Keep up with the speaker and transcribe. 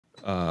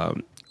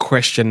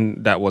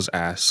question that was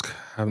asked.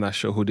 I'm not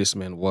sure who this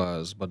man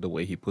was, but the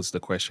way he puts the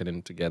question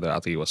in together, I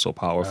think it was so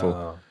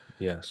powerful.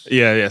 Yes.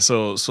 Yeah, yeah.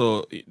 So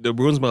the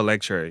Brunsma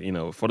lecture,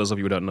 for those of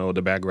you who don't know,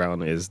 the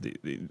background is the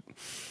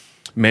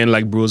men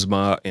like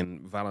Brunsma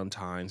and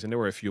Valentine's, and there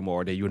were a few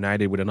more. They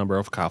united with a number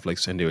of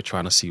Catholics, and they were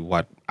trying to see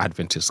what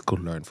Adventists could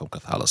learn from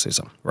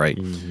Catholicism. Right?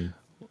 Hmm.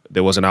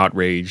 There was an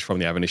outrage from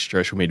the Adventist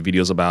Church who made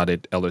videos about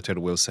it. Elder Ted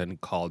Wilson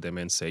called them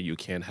and said, "You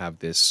can't have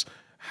this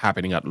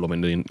happening at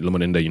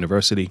Luminda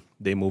University."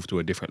 They moved to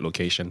a different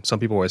location. Some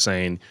people were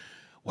saying,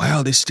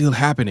 "Well, it's still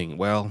happening."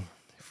 Well,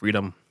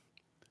 freedom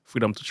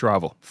to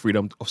travel,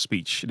 freedom of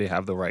speech. They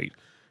have the right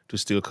to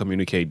still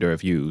communicate their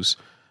views,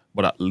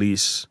 but at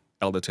least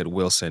Elder Ted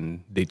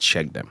Wilson did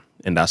check them,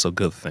 and that's a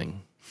good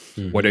thing.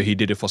 Whether Hmm. he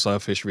did it for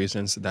selfish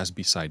reasons, that's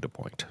beside the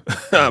point.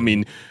 I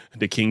mean,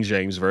 the King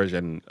James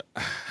version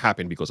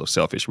happened because of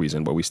selfish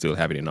reason, but we still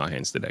have it in our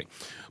hands today.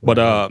 But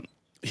Right.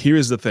 here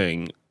is the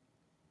thing.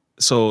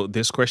 So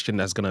this question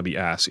that's going to be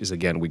asked is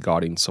again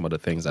regarding some of the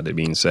things that are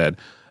being said,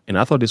 and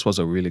I thought this was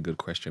a really good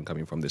question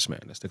coming from this man.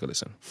 Let's take a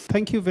listen.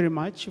 Thank you very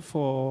much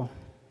for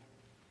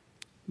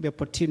the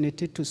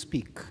opportunity to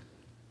speak.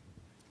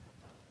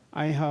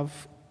 I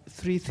have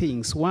three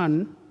things.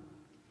 One,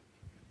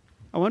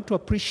 I want to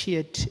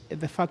appreciate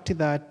the fact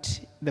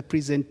that the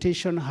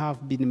presentation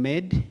have been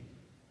made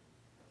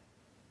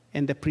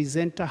and the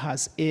presenter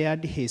has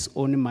aired his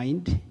own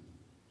mind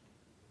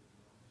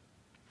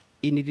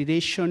in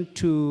relation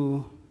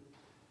to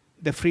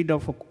the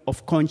freedom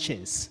of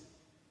conscience.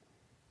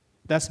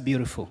 That's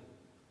beautiful.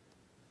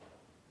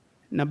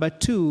 Number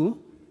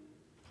two,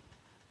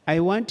 I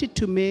wanted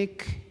to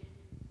make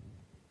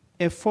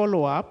a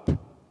follow-up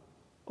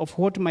of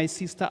what my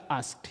sister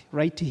asked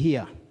right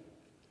here,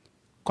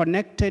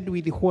 connected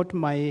with what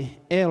my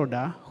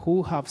elder,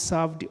 who have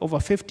served over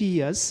 50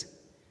 years,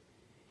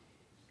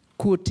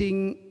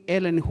 quoting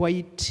Ellen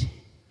White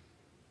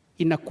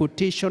in a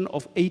quotation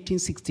of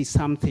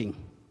 1860-something.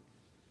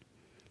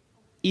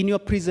 In your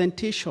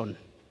presentation,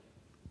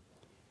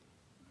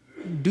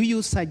 do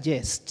you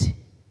suggest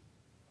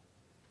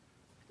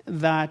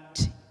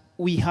that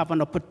we have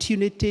an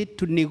opportunity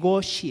to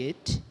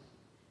negotiate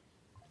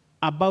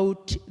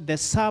about the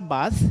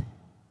Sabbath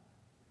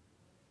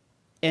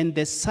and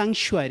the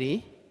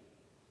sanctuary,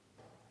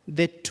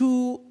 the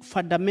two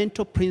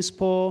fundamental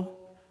principal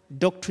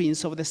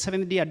doctrines of the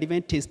Seventh-day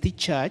Adventist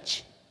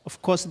Church?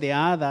 Of course, there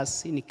are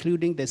others,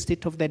 including the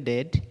state of the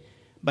dead,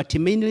 but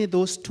mainly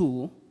those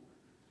two,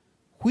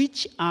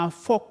 which are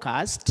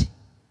focused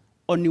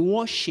on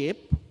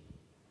worship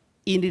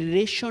in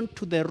relation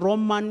to the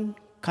Roman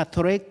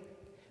Catholic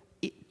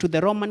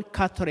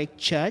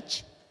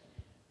Church,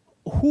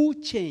 who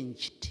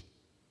changed,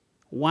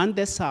 one,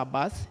 the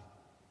Sabbath,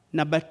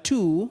 number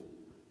two,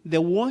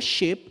 the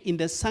worship in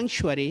the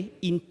sanctuary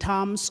in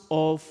terms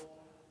of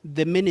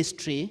the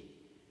ministry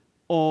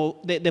or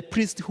the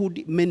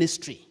priesthood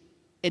ministry,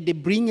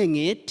 and bringing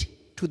it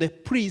to the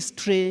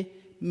priestly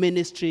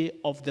ministry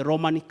of the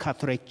Roman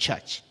Catholic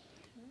Church.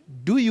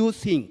 Do you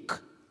think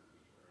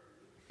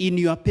in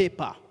your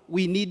paper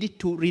we need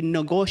to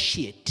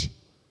renegotiate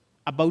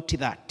about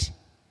that?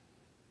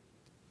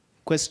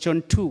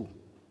 Question two,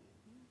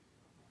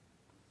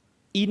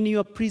 in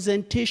your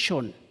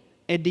presentation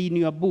and in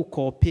your book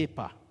or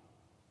paper,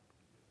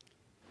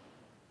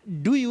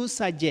 do you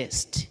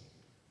suggest,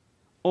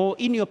 or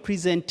in your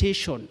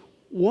presentation,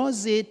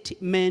 was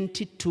it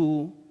meant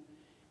to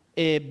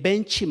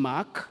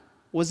benchmark?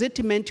 Was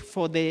it meant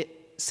for the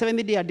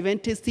Seventh-day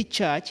Adventist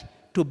Church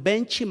to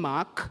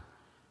benchmark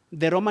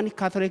the Roman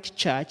Catholic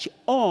Church,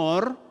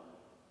 or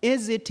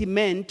is it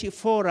meant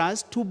for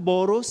us to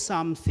borrow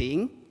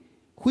something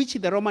which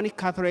the Roman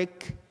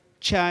Catholic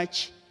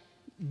Church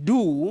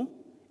do,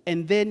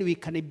 and then we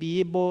can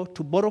be able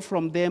to borrow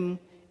from them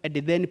and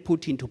then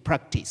put into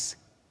practice?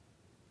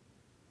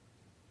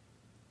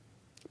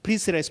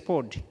 Please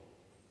respond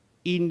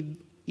in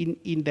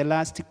the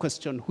last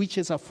question, which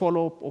is a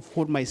follow-up of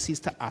what my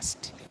sister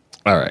asked.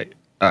 All right.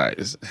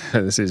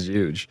 This is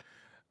huge.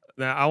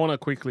 Now, I want to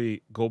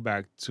quickly go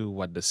back to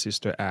what the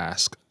sister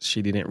asked.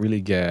 She didn't really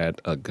get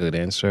a good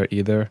answer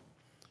either.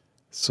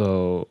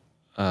 So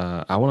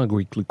I want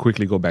to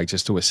quickly go back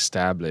just to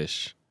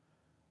establish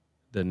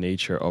the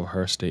nature of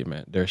her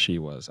statement. There she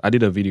was. I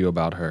did a video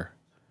about her.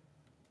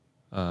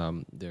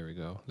 There we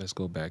go. Let's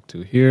go back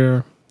to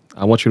here.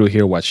 I want you to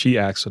hear what she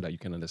asked so that you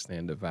can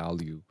understand the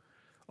value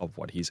of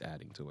what he's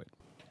adding to it.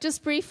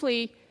 Just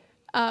briefly,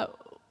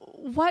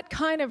 what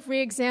kind of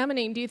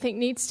re-examining do you think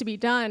needs to be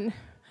done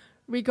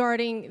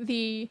regarding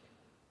the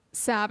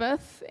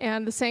Sabbath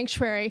and the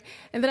sanctuary?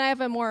 And then I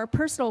have a more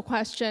personal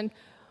question.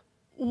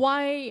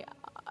 Why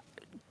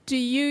do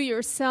you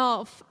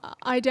yourself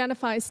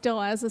identify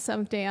still as a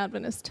Seventh-day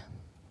Adventist?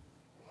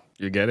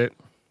 You get it?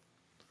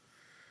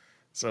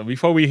 So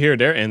before we hear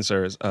their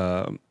answers,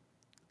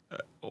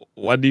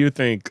 what do you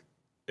think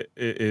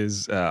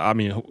is, I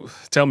mean,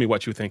 tell me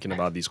what you're thinking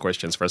about these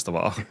questions, first of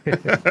all.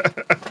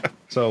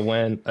 So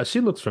when she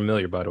looks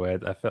familiar, by the way,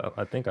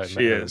 I think I met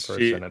She her in is.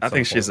 person at I some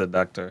think she's point. a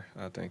doctor.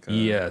 I think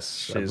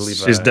Yes, I believe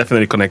she's I.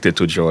 definitely connected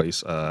to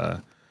Joyce.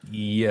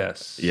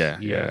 Yes, Yeah,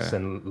 yes, yeah.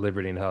 and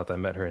Liberty and Health. I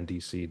met her in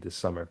DC this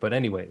summer. But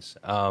anyways,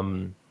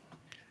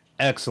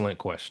 excellent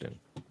question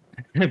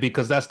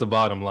because that's the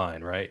bottom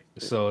line, right?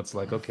 So it's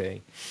like,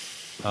 okay,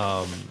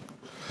 um,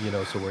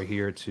 so we're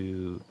here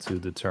to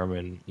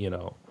determine,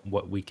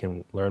 what we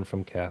can learn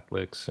from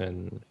Catholics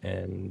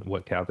and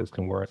what Catholics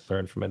can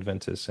learn from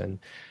Adventists, and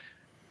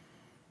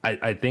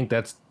I think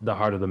that's the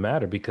heart of the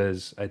matter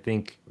because I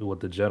think what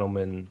the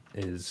gentleman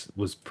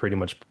was pretty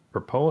much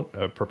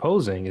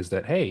proposing is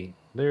that hey,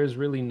 there's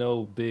really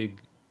no big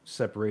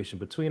separation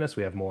between us.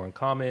 We have more in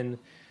common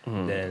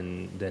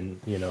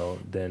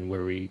than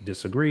where we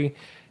disagree,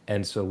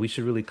 and so we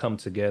should really come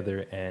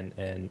together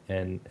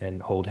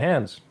and hold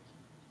hands.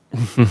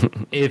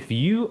 If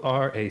you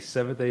are a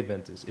Seventh-day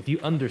Adventist, if you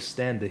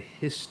understand the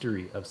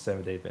history of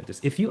Seventh-day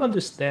Adventists, if you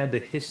understand the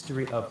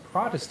history of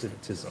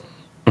Protestantism,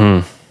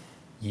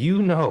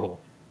 you know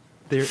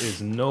there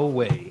is no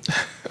way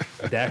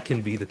that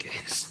can be the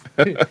case.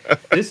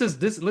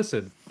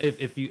 Listen,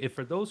 if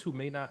for those who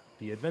may not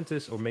be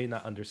Adventists or may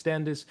not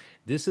understand this,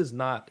 this is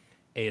not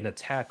an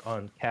attack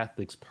on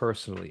Catholics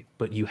personally,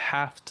 but you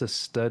have to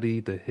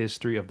study the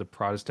history of the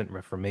Protestant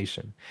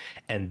Reformation.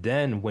 And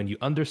then when you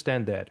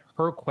understand that,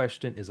 her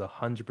question is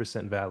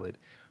 100% valid.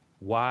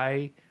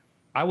 Why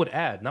I would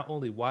add, not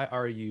only why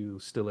are you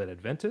still an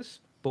Adventist,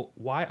 but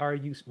why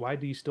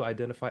do you still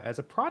identify as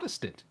a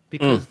Protestant? Mm,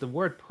 Because the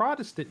word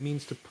Protestant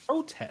means to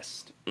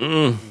protest.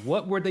 mm.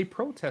 What were they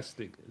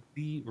protesting?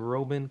 The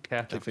Roman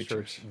Catholic Catholic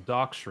Church Church,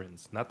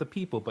 doctrines, not the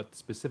people, but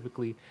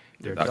specifically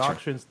the their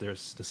doctrine. doctrines,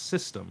 the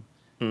system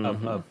Hmm.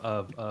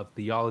 of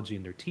theology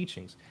and their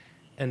teachings.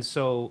 And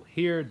so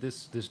here,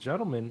 this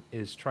gentleman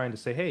is trying to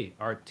say, hey,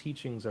 our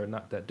teachings are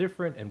not that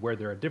different, and where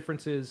there are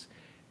differences,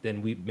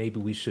 then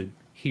we should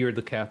hear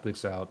the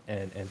Catholics out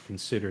and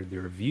consider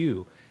their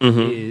view Hmm.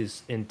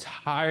 is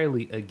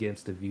entirely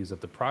against the views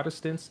of the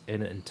Protestants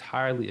and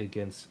entirely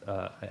against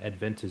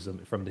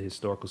Adventism from the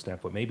historical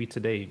standpoint. Maybe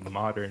today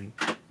modern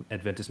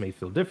Adventists may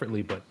feel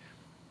differently, but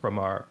from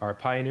our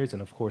pioneers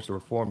and of course the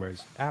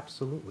reformers,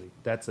 absolutely,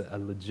 that's a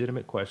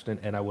legitimate question.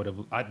 And I would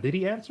have. Did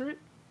he answer it?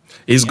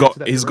 Did he answer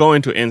that He's directly?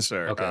 going to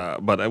answer, Okay.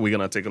 but we're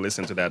gonna take a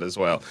listen to that as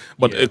well.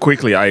 But Yeah.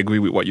 quickly, I agree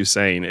with what you're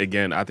saying.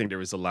 Again, I think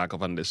there is a lack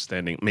of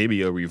understanding,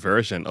 maybe a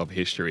reversion of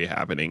history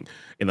happening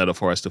in order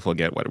for us to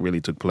forget what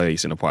really took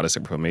place in the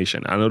Protestant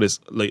Reformation. I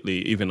noticed lately,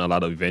 even a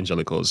lot of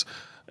evangelicals,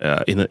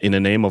 in the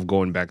name of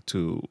going back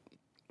to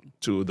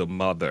the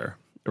mother,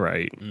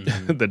 right? Hmm.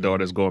 The Hmm.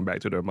 daughters going back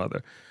to their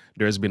mother.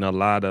 There's been a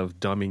lot of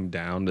dumbing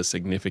down the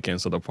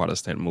significance of the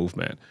Protestant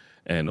movement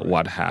and Right.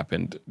 what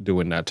happened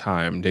during that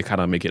time. They kind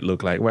of make it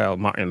look like, well,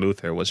 Martin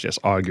Luther was just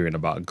arguing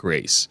about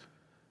grace.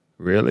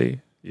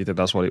 Really? You think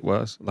that's what it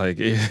was? Like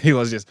he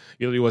was just,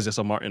 it was just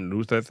a Martin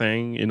Luther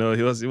thing. He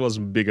was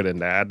bigger than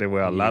that. There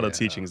were a lot of Yeah.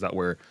 teachings that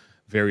were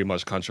very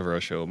much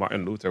controversial.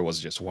 Martin Luther was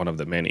just one of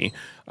the many.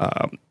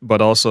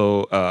 But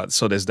also,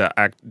 so there's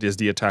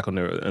the attack on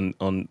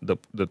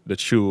the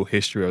true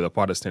history of the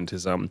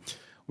Protestantism.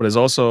 But there's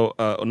also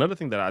another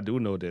thing that I do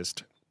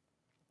noticed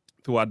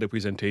throughout the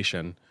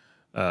presentation.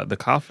 The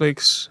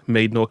Catholics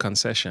made no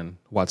concession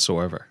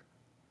whatsoever.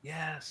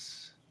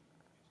 Yes.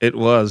 It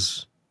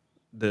was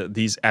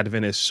these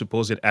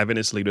supposed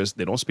Adventist leaders.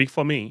 They don't speak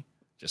for me.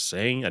 Just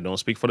saying, I don't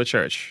speak for the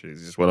church. I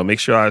just want to make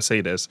sure I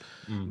say this.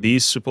 Hmm.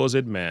 These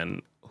supposed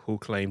men who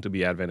claim to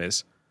be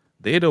Adventists,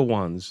 they're the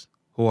ones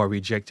who are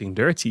rejecting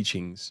their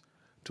teachings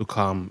to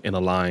come in a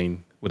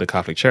line with the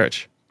Catholic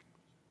Church.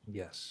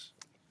 Yes.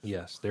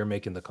 Yes, they're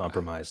making the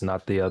compromise,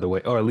 not the other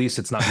way, or at least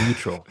it's not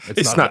mutual. It's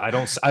It's not that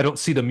not. I don't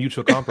see the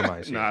mutual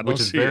compromise No, here, I don't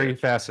which is see very it.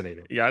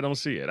 fascinating. Yeah, I don't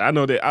see it. I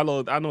know that. I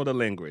know the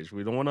language.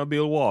 We don't want to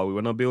build wall. We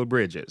want to build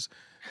bridges.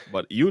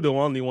 But you the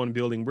only one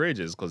building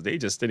bridges because they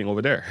just sitting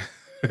over there.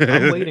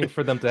 I'm waiting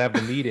for them to have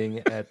the meeting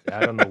at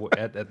I don't know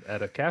at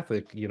a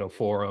Catholic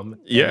forum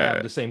and have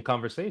Yeah, the same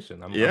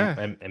conversation. yeah,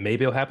 And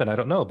maybe it'll happen. I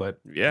don't know, but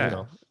you yeah.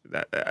 know,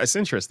 That's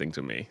interesting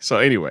to me. So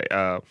anyway,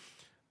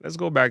 let's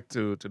go back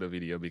to the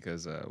video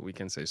because we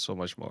can say so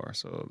much more.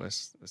 So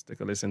let's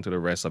take a listen to the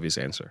rest of his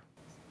answer.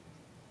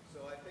 So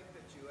I think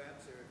that you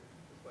answered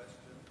the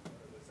question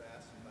that was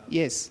asked about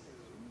Yes. is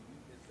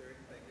there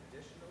anything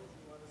additional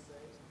you want to say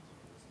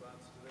in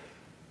response to this?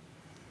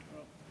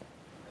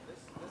 And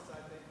this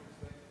I think is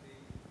going to be,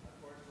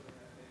 unfortunately,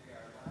 I think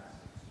our last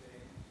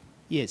exchange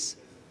Yes.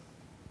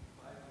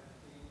 by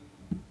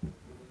 15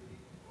 really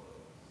need to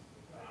close.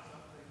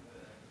 Something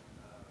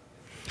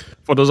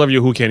that For those of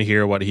you who can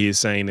hear what he is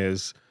saying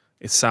is,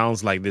 it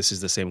sounds like this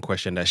is the same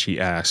question that she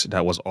asked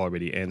that was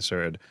already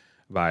answered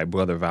by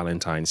Brother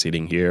Valentine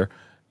sitting here.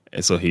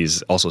 And so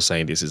he's also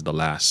saying this is the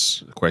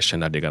last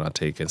question that they're gonna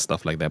take and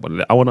stuff like that.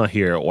 But I want to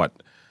hear what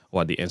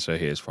the answer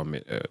here is from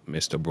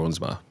Mr.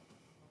 Brunsma.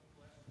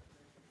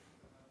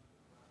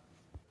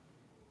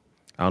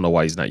 I don't know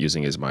why he's not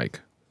using his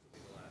mic.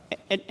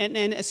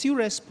 And as you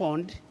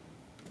respond,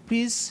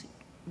 please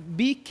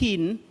be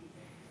keen.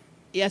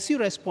 As you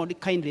respond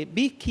kindly,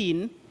 be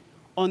keen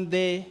on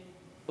the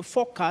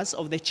focus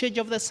of the Church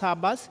of the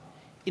Sabbath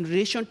in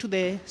relation to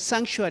the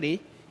sanctuary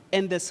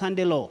and the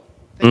Sunday law.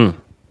 Thank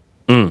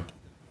you.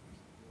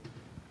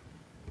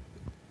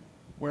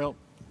 Well,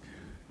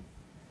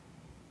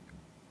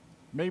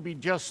 maybe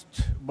just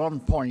one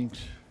point.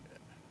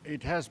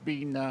 It has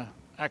been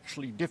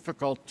actually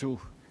difficult the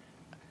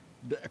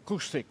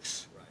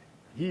acoustics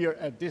here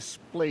at this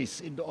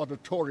place in the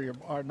auditorium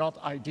are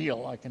not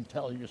ideal, I can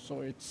tell you.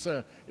 So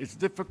it's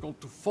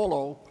difficult to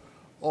follow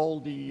all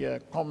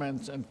the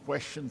comments and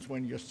questions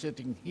when you're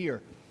sitting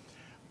here.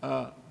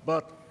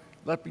 But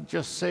let me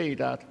just say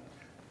that,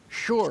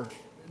 sure,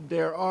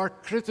 there are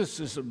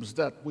criticisms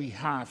that we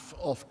have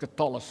of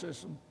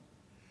Catholicism.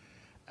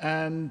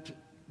 And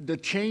the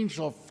change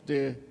of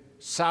the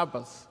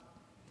Sabbath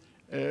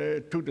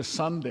to the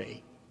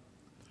Sunday,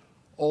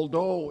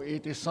 although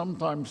it is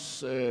sometimes,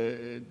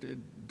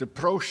 the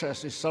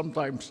process is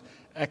sometimes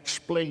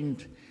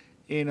explained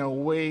in a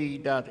way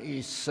that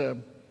is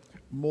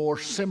more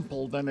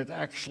simple than it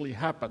actually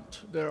happened.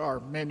 There are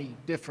many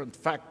different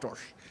factors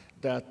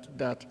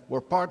that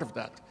were part of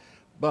that.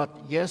 But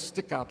yes,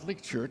 the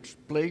Catholic Church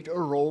played a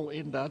role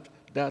in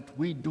that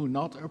we do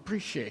not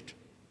appreciate.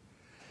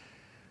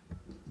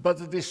 But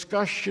the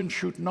discussion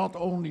should not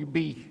only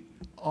be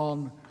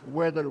on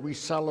whether we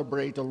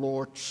celebrate the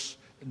Lord's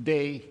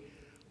Day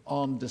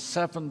on the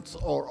 7th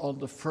or on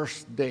the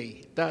first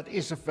day. That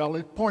is a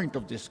valid point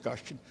of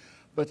discussion.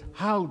 But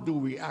how do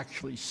we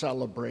actually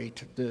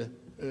celebrate the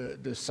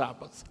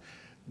Sabbath?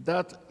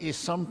 That is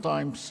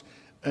sometimes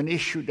an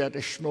issue that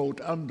is snowed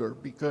under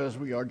because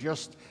we are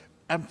just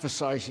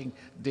emphasizing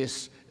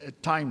this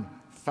time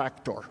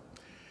factor.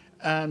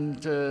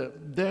 And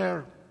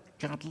there,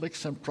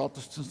 Catholics and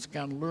Protestants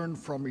can learn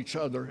from each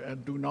other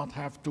and do not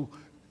have to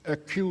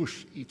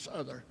accuse each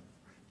other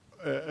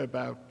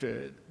about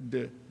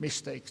the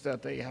mistakes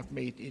that they have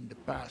made in the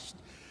past.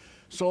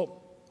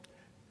 So,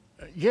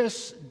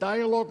 yes,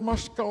 dialogue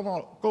must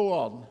go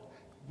on.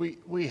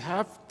 We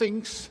have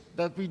things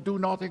that we do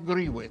not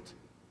agree with,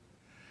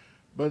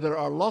 but there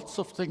are lots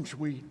of things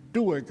we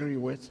do agree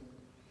with,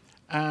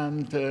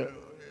 and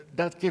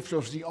that gives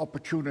us the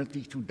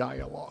opportunity to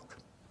dialogue.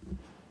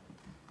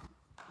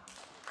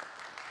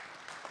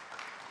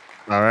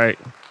 All right.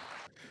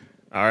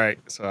 All right.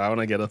 So I want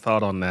to get a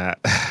thought on that.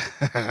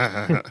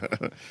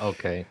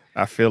 Okay.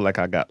 I feel like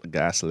I got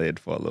gaslit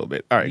for a little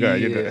bit. All right, go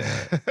ahead. You're good.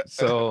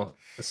 So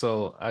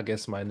I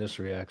guess my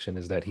initial reaction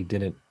is that he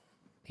didn't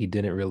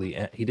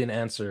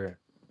answer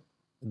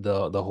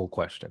the whole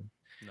question.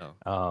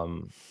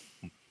 No.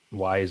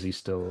 Why is he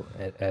still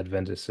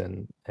Adventist?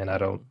 And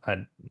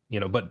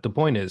but the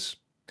point is,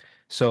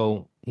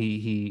 so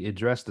he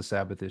addressed the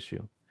Sabbath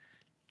issue,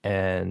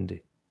 and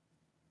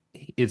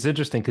it's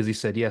interesting because he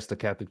said, yes, the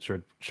Catholic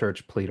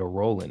Church played a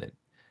role in it.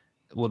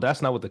 Well, that's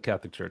not what the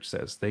Catholic Church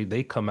says.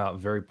 They come out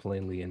very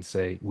plainly and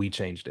say, we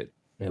changed it.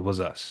 It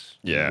was us.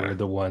 Yeah. We're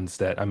the ones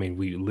that,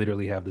 we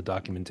literally have the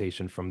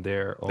documentation from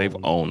their own They've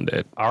owned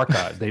it.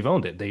 archive. They've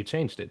owned it. They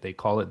changed it. They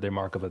call it their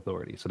mark of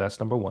authority. So that's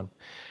number one.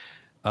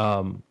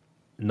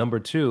 Number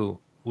two,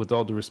 with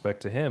all due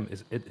respect to him,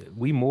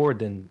 we more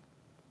than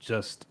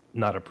just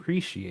not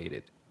appreciate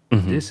it.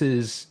 Mm-hmm.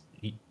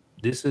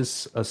 This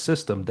is a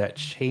system that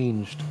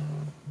changed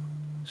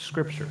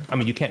Scripture.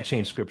 You can't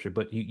change Scripture,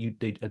 but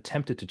they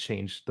attempted to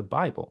change the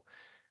Bible,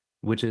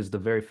 which is the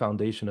very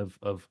foundation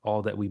of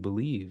all that we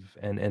believe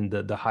and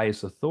the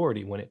highest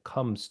authority when it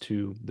comes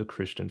to the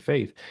Christian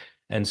faith.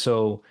 And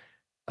so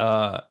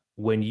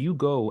when you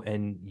go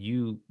and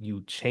you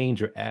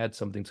change or add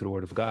something to the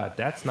Word of God,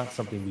 that's not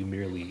something we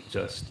merely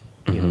just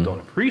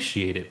don't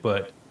appreciate it,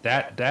 but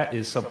that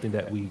is something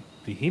that we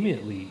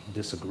vehemently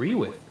disagree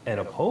with and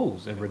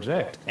oppose and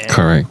reject and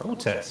Correct.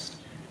 protest.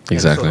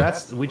 Exactly. And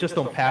so we just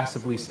don't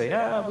passively say,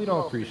 we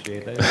don't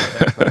appreciate that.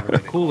 That's not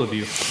really cool of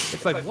you.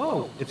 It's like,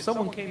 whoa, if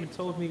someone came and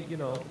told me,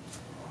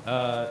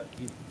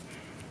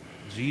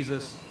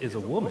 Jesus is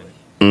a woman,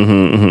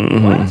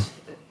 what?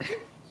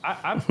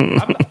 I'm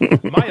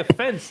not, my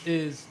offense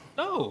is,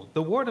 no,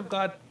 the Word of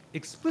God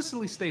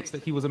explicitly states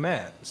that he was a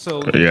man.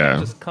 So you can't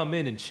just come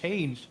in and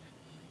change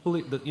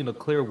the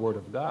clear Word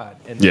of God.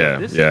 And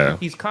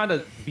he's kind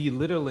of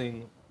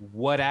belittling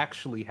what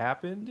actually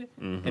happened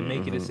and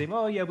making it seem,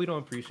 we don't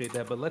appreciate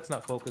that, but let's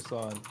not focus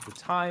on the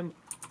time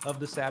of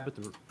the Sabbath,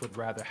 but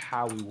rather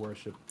how we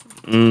worship.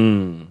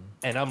 And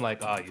I'm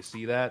like, you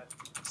see that?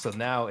 So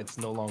now it's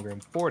no longer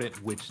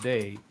important which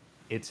day,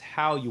 it's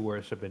how you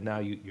worship, and now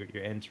you're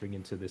entering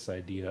into this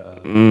idea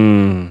of,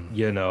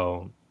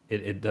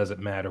 it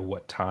doesn't matter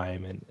what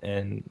time,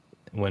 and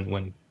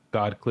when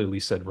God clearly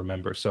said,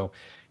 remember. So,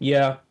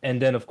 yeah. And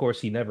then, of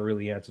course, he never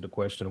really answered the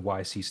question,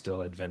 why is he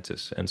still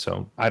Adventist? And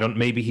so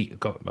maybe he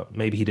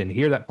didn't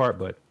hear that part,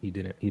 but he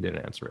didn't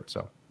answer it.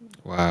 So,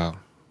 wow.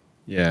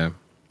 Yeah.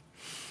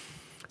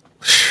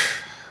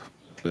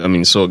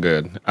 So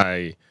good.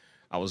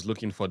 I was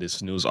looking for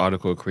this news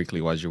article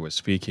quickly while you were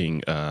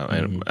speaking,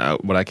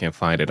 but I can't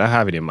find it. I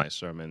have it in my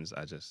sermons.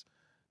 I just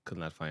could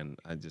not find.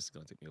 It's just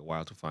gonna take me a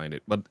while to find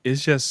it. But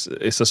it's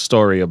a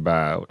story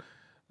about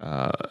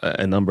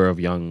a number of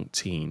young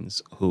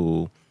teenagers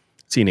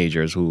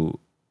who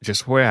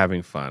just were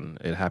having fun.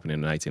 It happened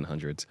in the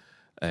 1900s,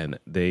 and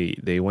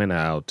they went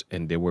out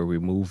and they were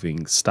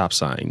removing stop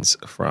signs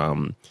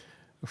from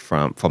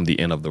the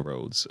end of the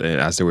roads.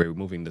 And as they were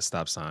removing the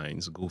stop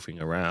signs,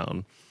 goofing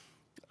around,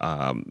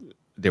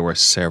 there were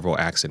several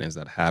accidents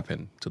that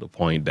happened to the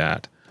point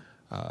that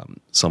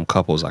some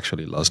couples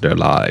actually lost their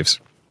lives.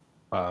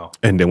 Wow.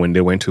 And then when they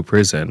went to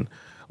prison,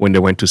 when they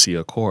went to see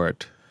a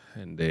court,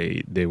 and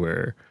they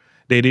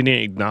didn't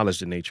acknowledge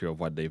the nature of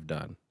what they've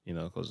done,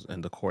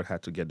 and the court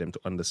had to get them to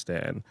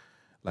understand,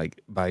 like,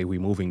 by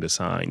removing the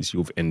signs,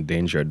 you've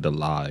endangered the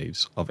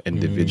lives of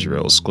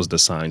individuals, because the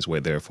signs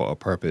were there for a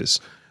purpose,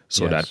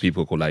 so that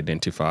people could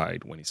identify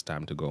when it's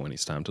time to go, when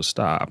it's time to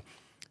stop.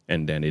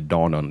 And then it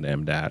dawned on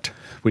them that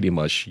pretty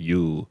much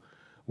you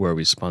were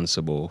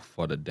responsible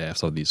for the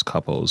deaths of these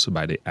couples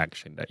by the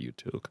action that you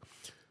took.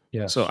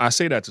 Yes. So I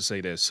say that to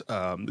say this.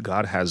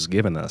 God has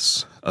given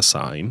us a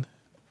sign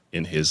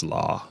in his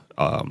law.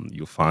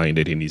 You find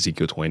it in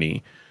Ezekiel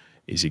 20,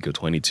 Ezekiel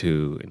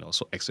 22, and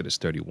also Exodus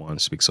 31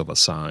 speaks of a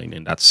sign.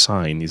 And that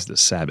sign is the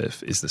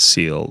Sabbath, is the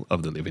seal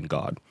of the living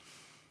God.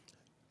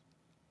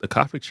 The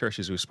Catholic Church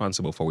is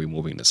responsible for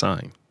removing the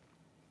sign.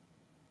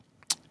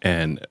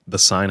 And the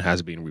sign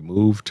has been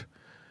removed,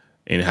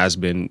 and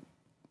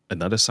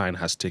another sign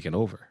has taken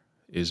over.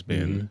 It's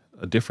been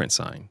a different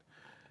sign.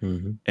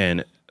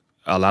 And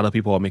a lot of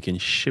people are making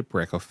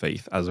shipwreck of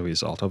faith as a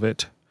result of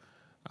it.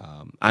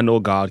 I know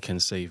God can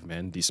save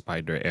men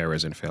despite their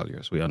errors and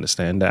failures. We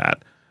understand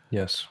that.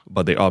 Yes.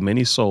 But there are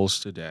many souls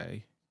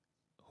today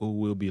who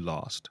will be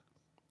lost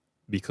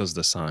because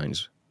the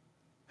signs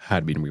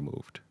had been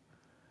removed.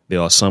 There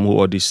are some who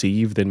are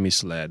deceived and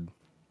misled.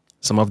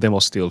 Some of them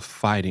are still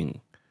fighting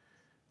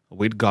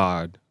with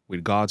God,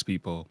 with God's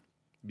people,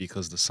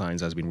 because the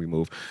signs has been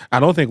removed. I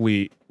don't think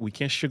we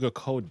can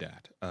sugarcoat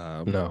that.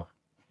 No.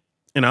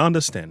 And I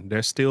understand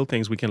there's still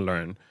things we can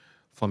learn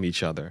from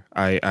each other.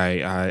 I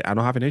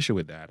don't have an issue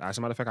with that. As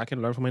a matter of fact, I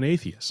can learn from an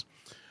atheist.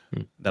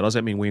 That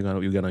doesn't mean we're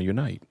gonna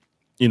unite.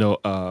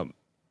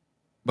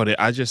 But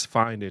I just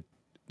find it,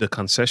 the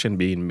concession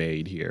being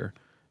made here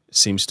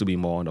seems to be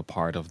more on the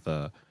part of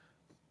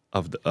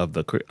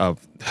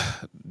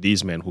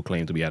these men who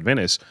claim to be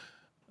Adventists.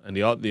 And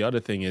the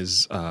other thing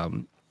is,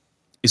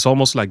 it's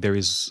almost like there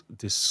is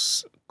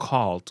this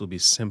call to be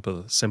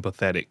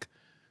sympathetic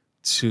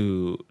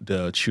to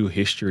the true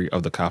history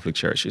of the Catholic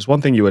Church. It's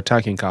one thing you're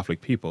attacking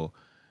Catholic people,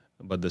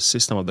 but the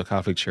system of the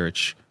Catholic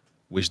Church,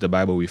 which the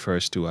Bible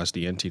refers to as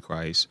the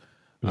Antichrist,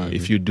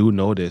 if you do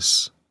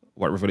notice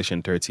what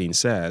Revelation 13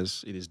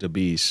 says, it is the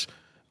beast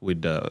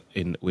with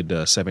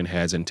the 7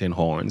 heads and 10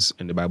 horns,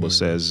 and the Bible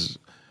says,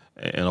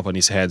 and upon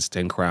his heads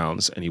 10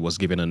 crowns, and he was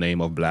given a name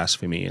of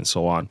blasphemy, and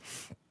so on.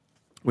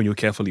 When you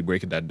carefully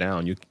break that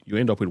down, you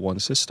end up with one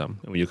system.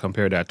 And when you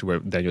compare that to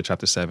Daniel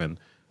chapter 7,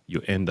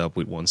 you end up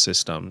with one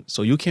system.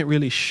 So you can't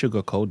really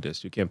sugarcoat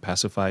this. You can't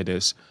pacify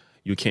this.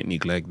 You can't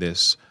neglect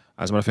this.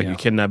 As a matter of fact, you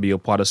cannot be a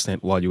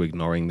Protestant while you're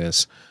ignoring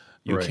this.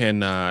 You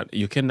cannot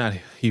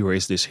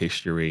erase this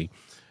history.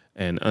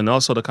 And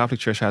also the Catholic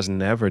Church has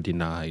never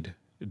denied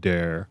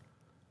their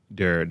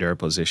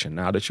position.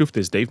 Now, the truth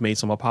is they've made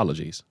some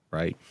apologies,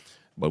 right?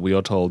 But we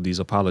are told these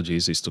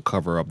apologies is to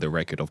cover up the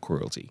record of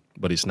cruelty.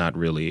 But it's not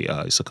really,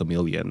 it's a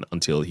chameleon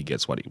until he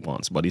gets what he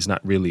wants. But it's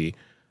not really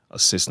a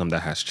system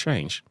that has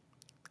changed.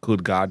 Do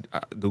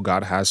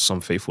God has some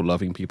faithful,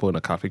 loving people in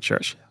the Catholic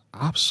Church?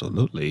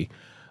 Absolutely.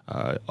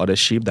 Other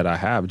sheep that I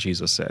have,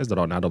 Jesus says, that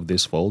are not of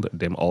this fold,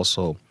 them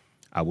also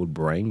I will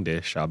bring,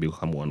 they shall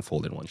become one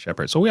fold and one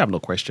shepherd. So we have no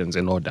questions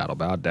and no doubt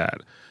about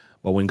that.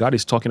 But when God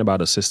is talking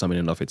about a system in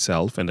and of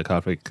itself, and the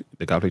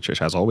Catholic Church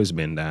has always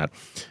been that,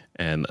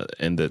 and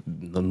the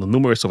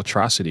numerous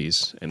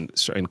atrocities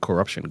and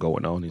corruption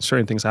going on, and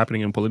certain things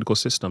happening in political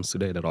systems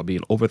today that are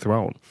being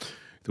overthrown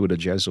through the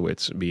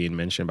Jesuits being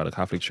mentioned by the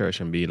Catholic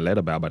Church and being led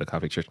about by the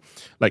Catholic Church.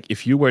 Like,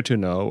 if you were to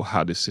know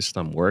how the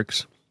system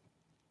works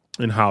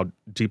and how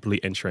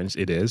deeply entrenched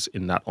it is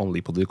in not only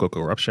political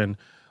corruption,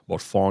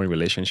 but foreign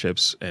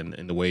relationships and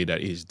the way that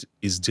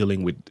is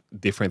dealing with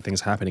different things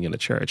happening in the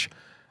church,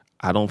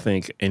 I don't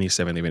think any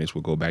Seventh-day Adventist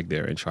will go back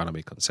there and try to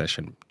make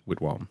concession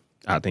with Rome.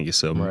 I think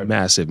it's a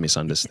massive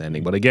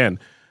misunderstanding. But again,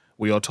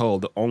 we are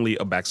told that only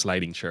a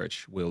backsliding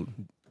church will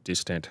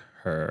distance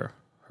her.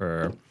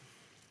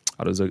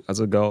 How does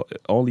it go?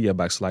 Only a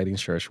backsliding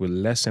church will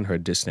lessen her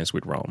distance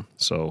with Rome.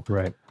 So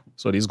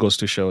this goes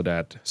to show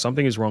that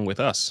something is wrong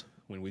with us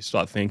when we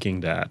start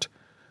thinking that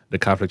the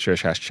Catholic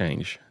Church has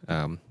changed.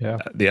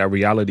 The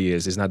reality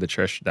is, it's not the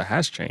church that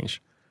has changed.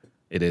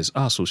 It is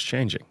us who's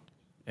changing.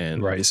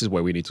 And this is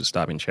where we need to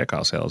stop and check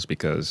ourselves,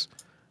 because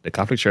the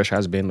Catholic Church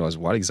has been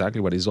what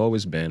it's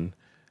always been,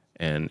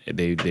 and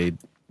they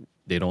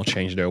don't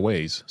change their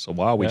ways. So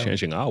why are we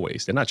changing our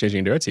ways? They're not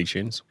changing their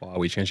teachings. Why are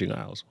we changing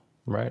ours?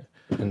 Right.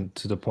 And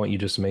to the point you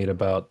just made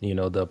about,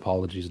 the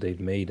apologies they've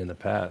made in the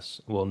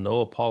past. Well,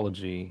 no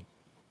apology,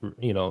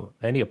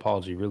 any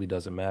apology really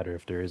doesn't matter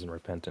if there isn't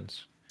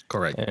repentance.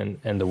 Correct.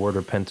 And the word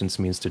repentance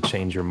means to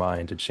change your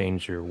mind, to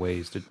change your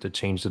ways, to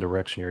change the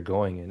direction you're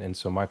going in. And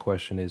so my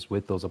question is,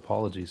 with those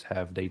apologies,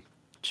 have they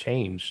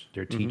changed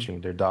their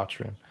teaching, their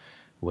doctrine,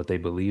 what they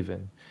believe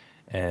in?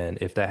 And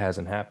if that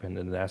hasn't happened,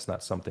 then that's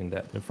not something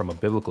that, from a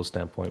biblical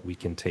standpoint, we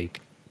can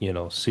take,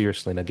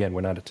 seriously. And again,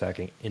 we're not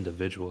attacking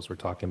individuals. We're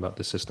talking about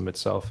the system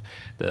itself.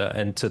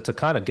 And to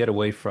kind of get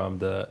away from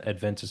the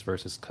Adventist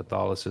versus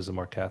Catholicism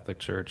or Catholic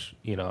Church,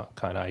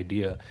 kind of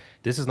idea,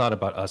 this is not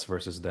about us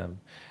versus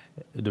them.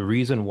 The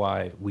reason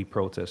why we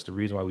protest, the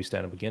reason why we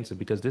stand up against it,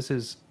 because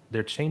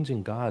they're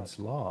changing God's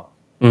law.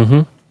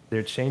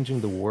 They're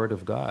changing the word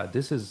of God.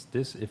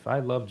 If I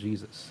love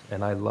Jesus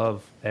and I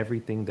love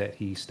everything that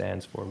he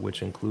stands for,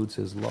 which includes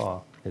his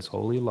law, his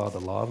holy law, the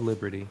law of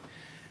liberty,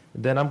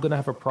 then I'm going to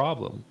have a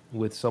problem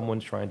with someone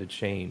trying to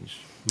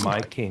change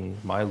my king,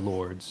 my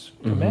Lord's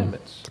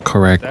commandments.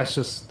 Correct. That's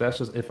just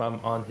if I'm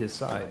on his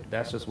side,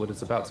 that's just what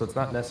it's about. So it's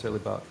not necessarily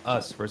about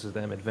us versus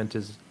them,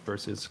 Adventists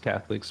versus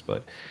Catholics,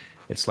 but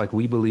it's like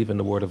we believe in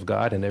the word of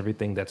God and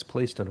everything that's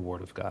placed in the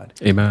word of God.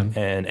 Amen.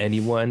 And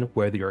anyone,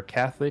 whether you're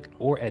Catholic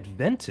or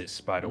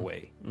Adventist, by the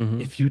way,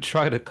 if you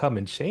try to come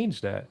and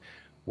change that,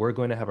 we're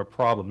going to have a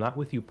problem, not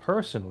with you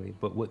personally,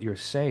 but what you're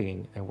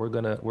saying, and we're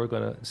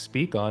gonna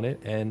speak on it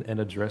and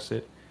address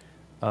it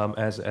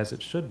as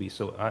it should be.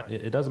 So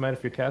it doesn't matter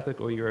if you're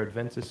Catholic or you're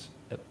Adventist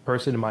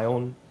person in my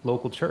own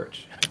local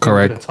church. Correct.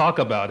 We're going to talk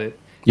about it.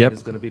 Yep.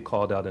 It's going to be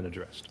called out and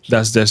addressed.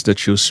 That's the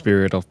true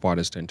spirit of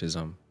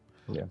Protestantism.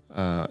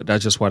 Yeah.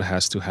 That's just what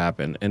has to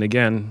happen. And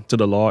again, to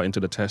the law and to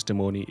the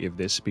testimony, if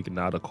they speak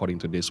not according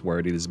to this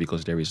word, it is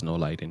because there is no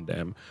light in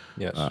them.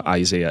 Yes.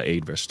 Isaiah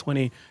 8 verse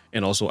 20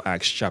 and also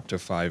Acts chapter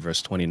 5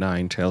 verse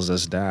 29 tells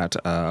us that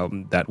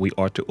that we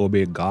ought to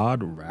obey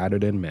God rather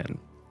than men.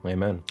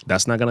 Amen.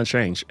 That's not going to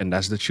change. And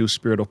that's the true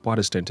spirit of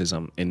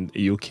Protestantism. And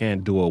you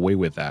can't do away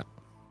with that.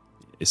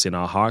 It's in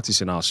our hearts,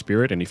 it's in our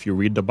spirit. And if you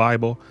read the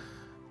Bible,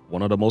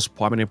 one of the most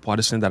prominent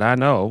Protestant that I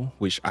know,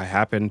 which I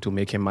happen to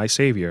make him my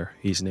savior,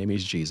 his name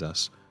is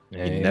Jesus.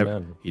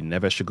 Amen. He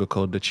never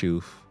sugarcoat the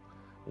truth.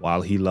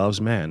 While he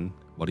loves man,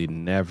 but he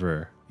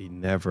never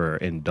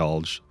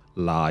indulged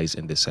lies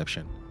and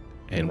deception.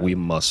 And Amen. we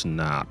must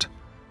not.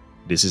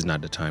 This is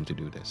not the time to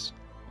do this.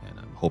 And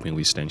I'm hoping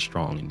we stand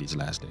strong in these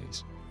last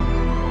days.